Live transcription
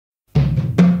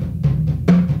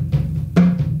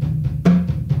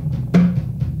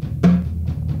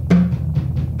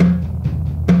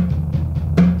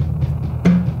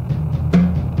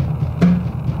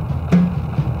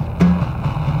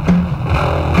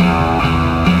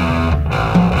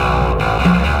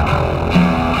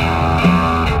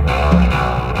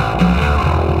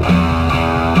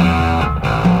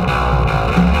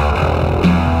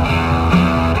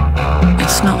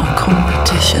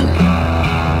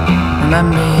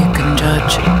Remember, you can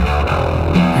judge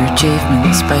your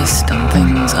achievements based on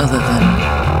things other than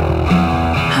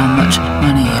how much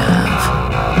money you have.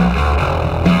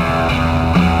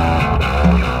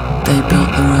 They built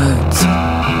the roads.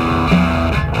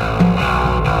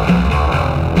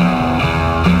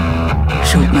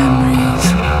 Short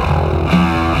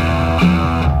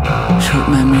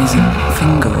memories and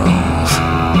finger rolls.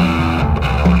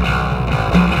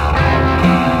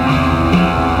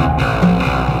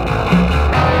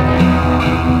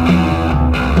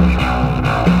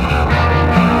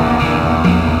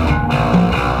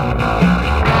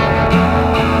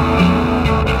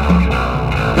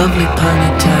 Lovely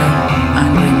ponytail,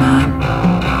 angry man,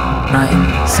 writing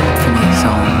symphony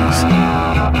songs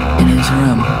in his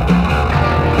room,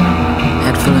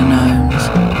 head full of gnomes,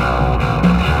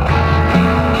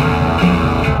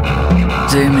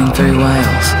 zooming through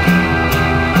Wales.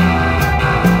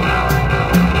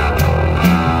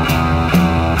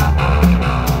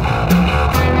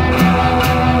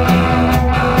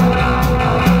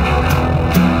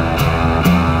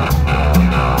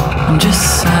 I'm just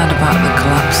sad about the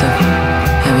collapse of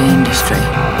heavy industry.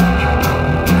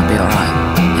 I'll be alright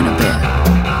in a bit.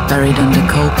 Buried under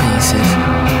coal pieces.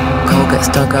 Coal gets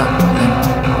dug up, then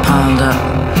piled up,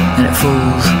 then it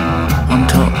falls on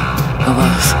top of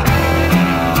us.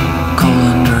 Coal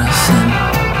under us and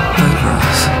over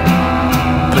us.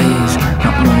 Please,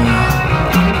 not more.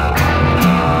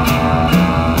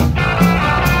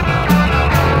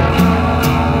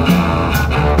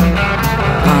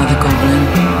 Father Goblin.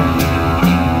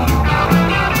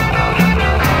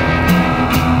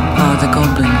 The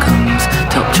goblin comes to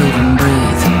help children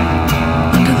breathe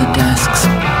under the desks.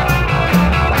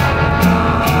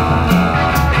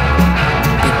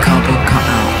 Big cardboard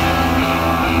cutout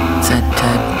said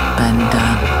Ted, Ben,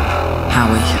 Dan,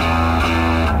 Howie.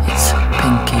 It's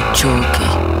pinky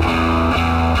chalky.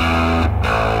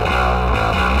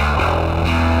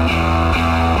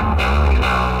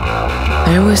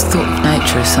 I always thought of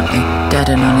nature as something dead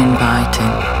and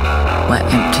uninviting, wet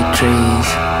empty trees.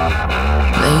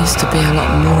 There used to be a lot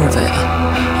more of it,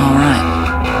 alright,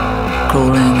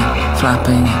 crawling,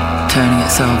 flapping, turning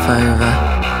itself over.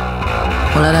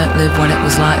 Well, I don't live when it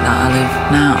was like that, I live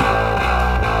now.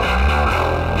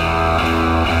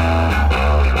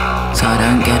 So I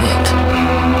don't get it.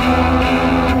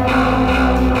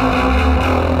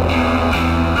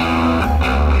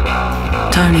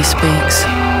 Tony speaks,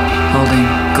 holding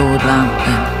gourd lamp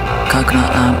and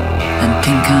coconut lamp and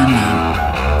tin can lamp.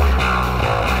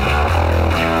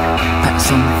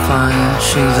 Pets on fire,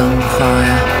 shoes on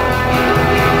fire.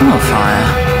 I'm on fire.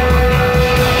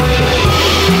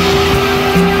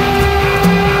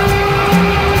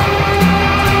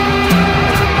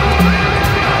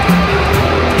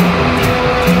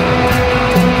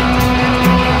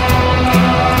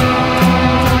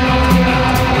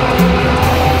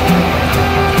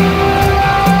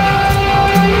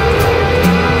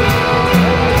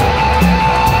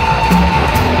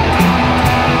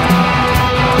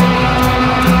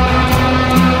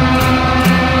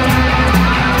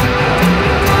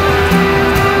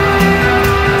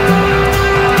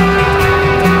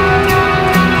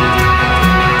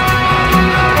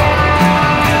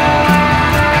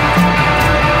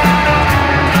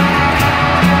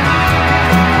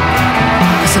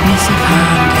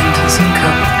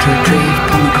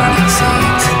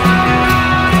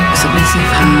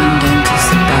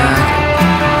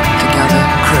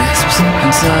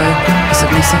 So a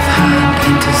submissive hand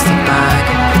enters the bag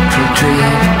to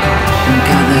retrieve and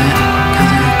gather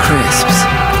crisps.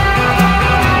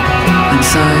 And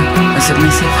so a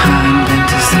submissive hand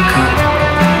enters the cup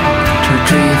to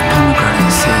retrieve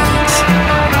pomegranate seeds.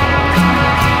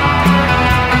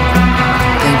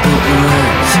 They built the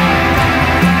roads.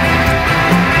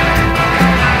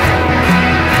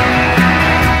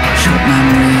 Short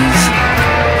memories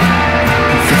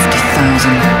and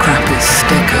 50,000 crappy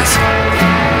stickers.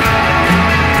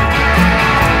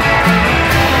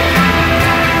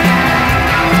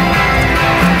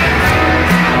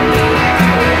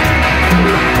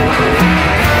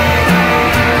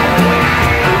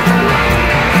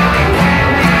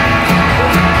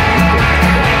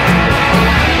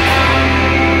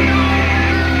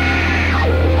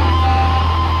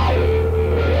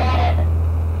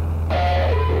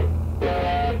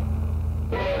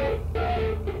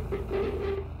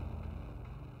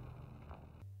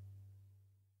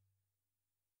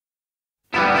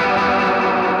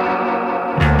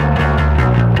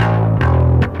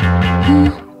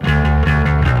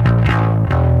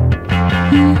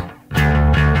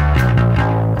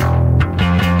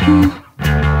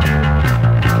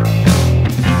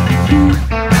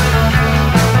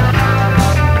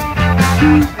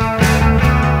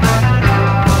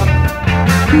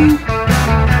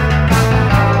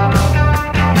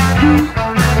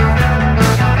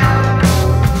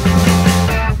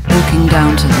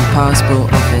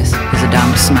 passport office, there's a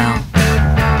damp smell.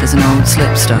 There's an old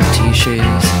slip stuck to your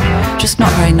shoes. Just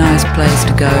not a very nice place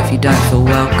to go if you don't feel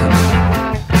welcome.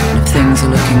 And if things are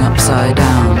looking upside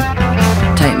down,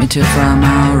 take me to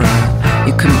Framara.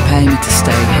 You couldn't pay me to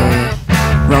stay here.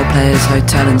 Roleplayer's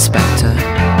hotel inspector.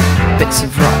 Bits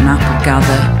of rotten apple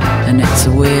gather, and it's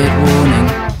a weird warning.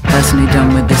 Personally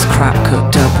done with this crap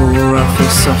cooked up all ruffle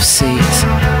soft seats.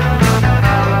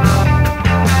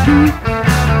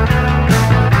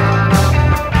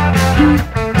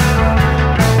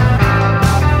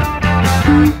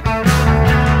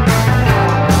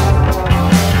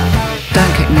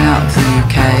 Don't kick me out of the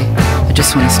UK. I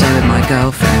just want to stay with my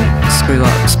girlfriend.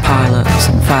 Screw-ups, pile-ups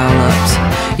and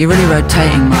foul-ups. You're really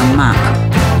rotating my map,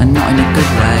 and not in a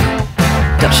good way.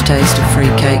 Dutch taste of free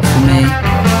cake for me,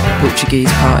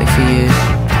 Portuguese party for you.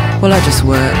 Well, I just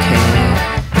work here,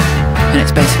 and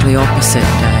it's basically opposite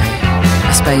day.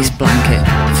 A space blanket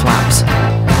flaps,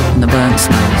 and the burnt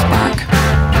smells back.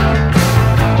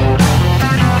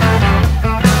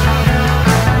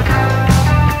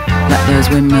 Let those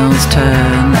windmills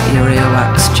turn, let your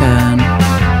earwax churn.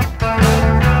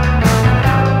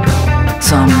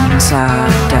 Some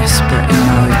sad, desperate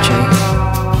emoji.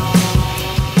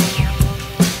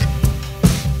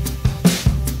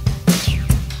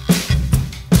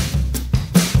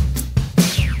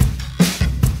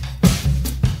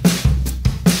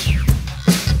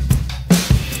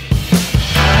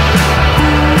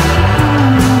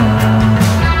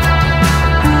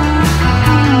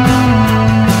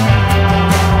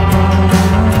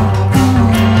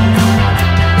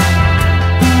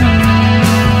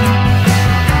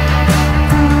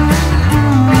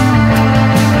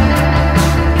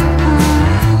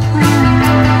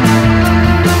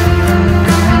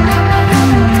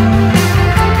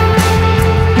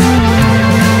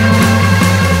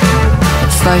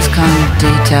 Those kind of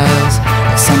details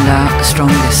that send out the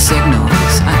strongest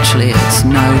signals. Actually, it's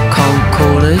no cold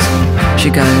callers.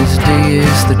 She goes, do you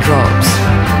use the drops?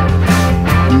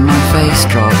 And my face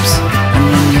drops. And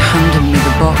when you handed me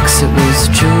the box, it was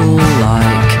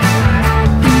jewel-like.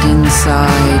 And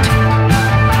inside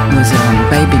was a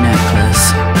baby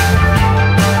necklace.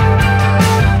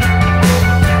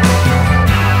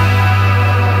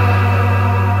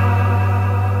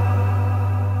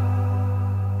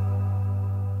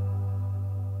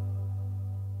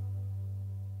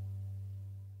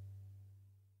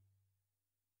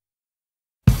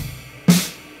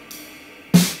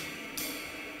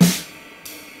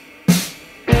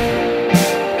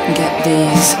 Get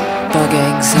these bug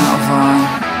eggs out of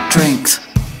our drinks.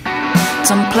 It's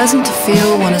unpleasant to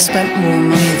feel when I spent more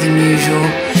money than usual,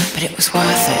 but it was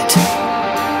worth it,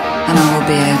 and I will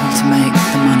be able to make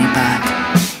the money back.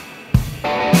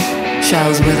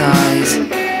 Shells with eyes,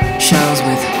 shells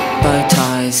with bow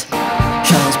ties,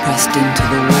 shells pressed into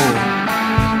the wall.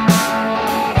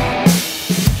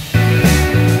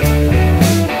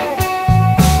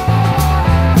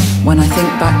 When I think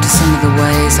back to some of the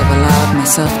ways I've allowed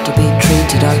myself to be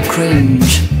treated, I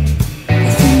cringe.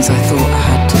 The things I thought I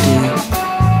had to do.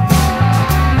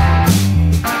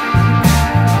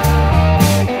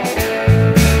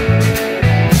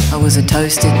 I was a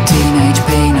toasted teenage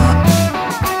peanut.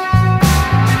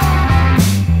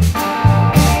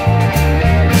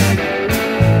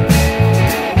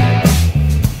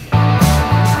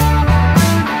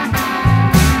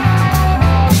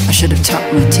 I should have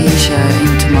tucked my t-shirt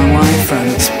into my wide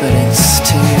fronts, but it's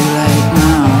too late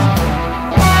now.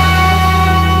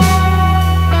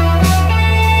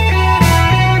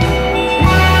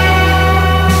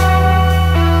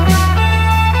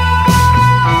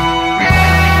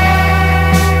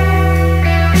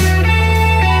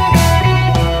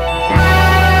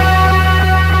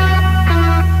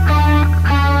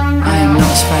 I am not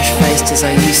as fresh-faced as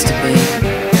I used to be,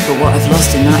 but what I've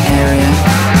lost in that area,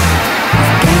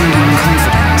 I've gained in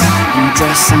confidence, in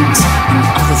dress sense and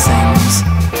other things.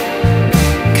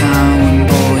 Cow and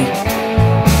boy.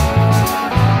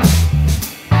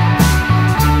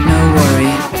 No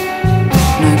worry,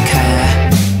 no care.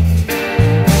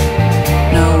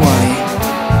 No worry.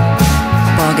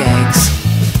 Bug eggs.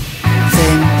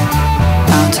 Thin,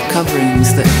 outer coverings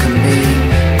that can be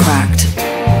cracked.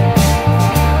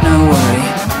 No worry.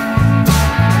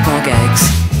 Bug eggs.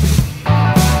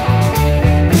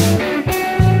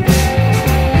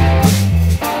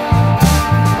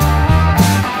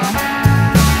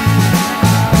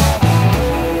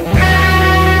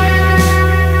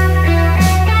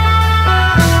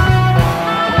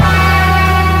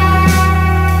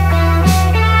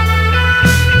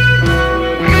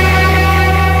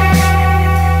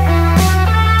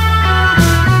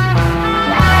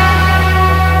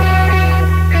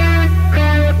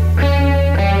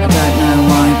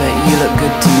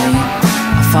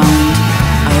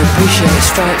 appreciate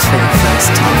stripes for the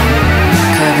first time,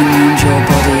 curving round your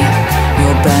body,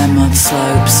 your bare mud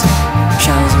slopes,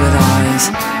 shells with eyes,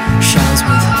 shells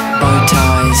with bow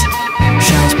ties,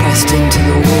 shells pressed into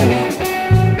the wall.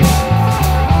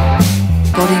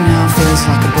 Body now feels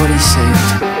like a bodysuit.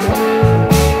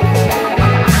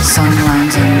 Sun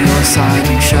lands on your side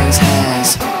and shows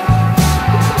hairs.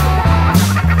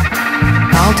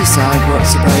 I'll decide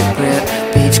what's appropriate,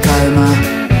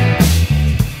 beachcomber,